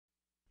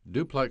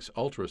Duplex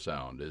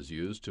ultrasound is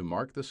used to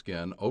mark the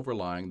skin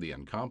overlying the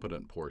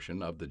incompetent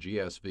portion of the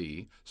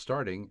GSV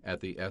starting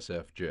at the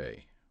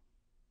SFJ.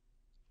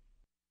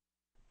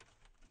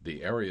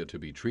 The area to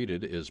be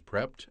treated is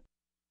prepped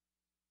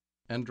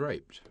and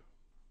draped.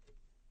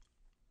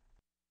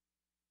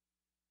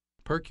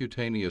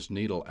 Percutaneous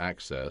needle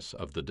access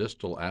of the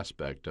distal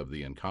aspect of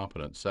the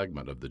incompetent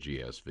segment of the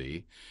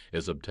GSV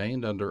is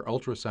obtained under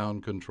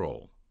ultrasound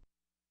control.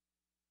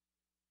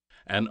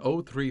 An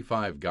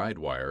 035 guide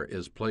wire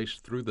is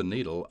placed through the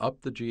needle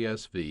up the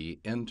GSV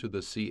into the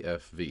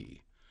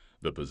CFV.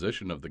 The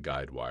position of the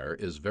guide wire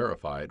is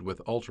verified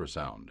with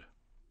ultrasound.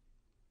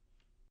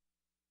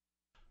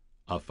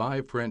 A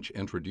 5 French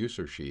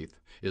introducer sheath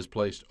is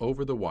placed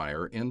over the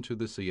wire into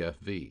the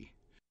CFV.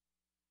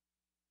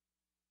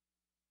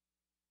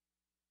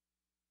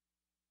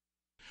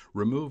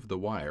 Remove the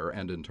wire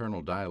and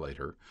internal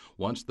dilator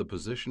once the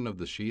position of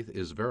the sheath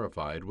is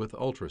verified with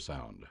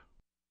ultrasound.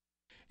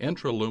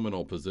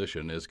 Intraluminal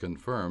position is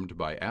confirmed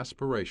by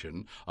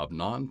aspiration of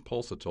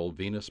non-pulsatile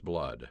venous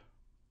blood.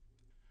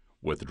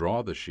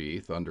 Withdraw the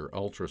sheath under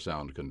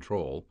ultrasound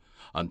control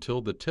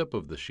until the tip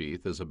of the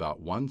sheath is about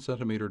 1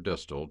 centimeter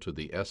distal to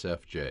the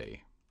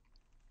SFJ.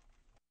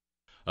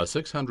 A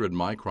 600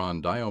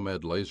 micron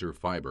DIOMED laser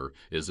fiber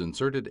is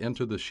inserted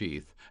into the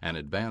sheath and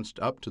advanced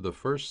up to the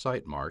first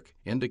site mark,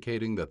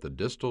 indicating that the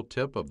distal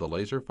tip of the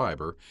laser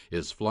fiber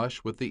is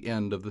flush with the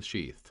end of the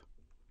sheath.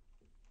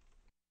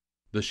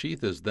 The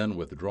sheath is then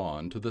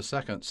withdrawn to the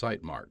second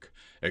site mark,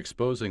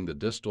 exposing the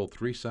distal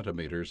 3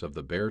 centimeters of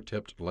the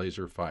bare-tipped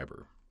laser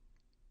fiber.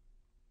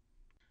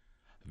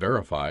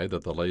 Verify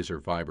that the laser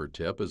fiber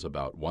tip is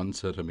about 1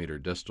 centimeter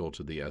distal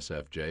to the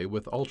SFJ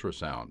with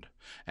ultrasound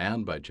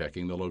and by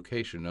checking the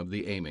location of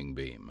the aiming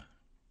beam.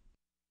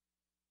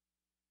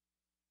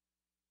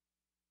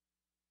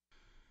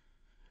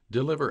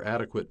 Deliver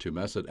adequate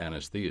tumescent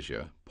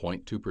anesthesia,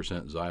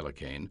 0.2%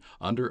 xylocaine,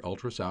 under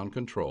ultrasound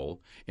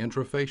control,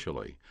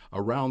 intrafacially,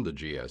 around the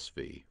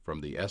GSV,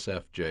 from the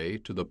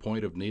SFJ to the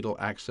point of needle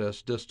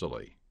access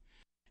distally.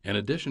 In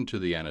addition to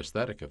the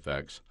anesthetic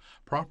effects,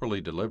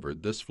 properly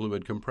delivered, this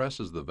fluid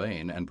compresses the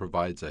vein and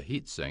provides a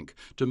heat sink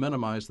to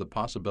minimize the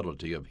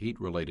possibility of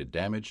heat-related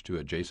damage to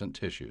adjacent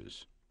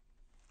tissues.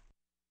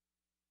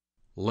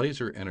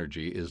 Laser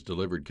energy is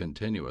delivered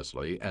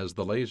continuously as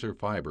the laser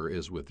fiber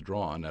is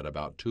withdrawn at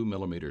about 2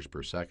 millimeters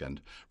per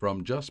second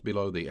from just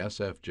below the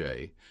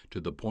SFJ to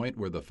the point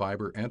where the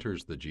fiber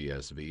enters the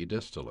GSV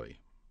distally.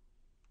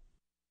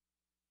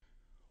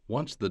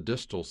 Once the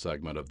distal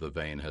segment of the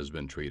vein has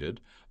been treated,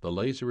 the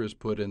laser is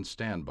put in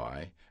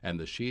standby and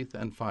the sheath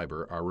and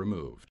fiber are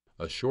removed.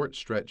 A short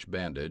stretch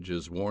bandage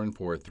is worn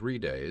for 3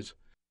 days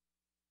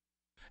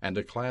and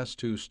a Class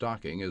II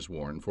stocking is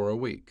worn for a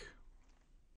week.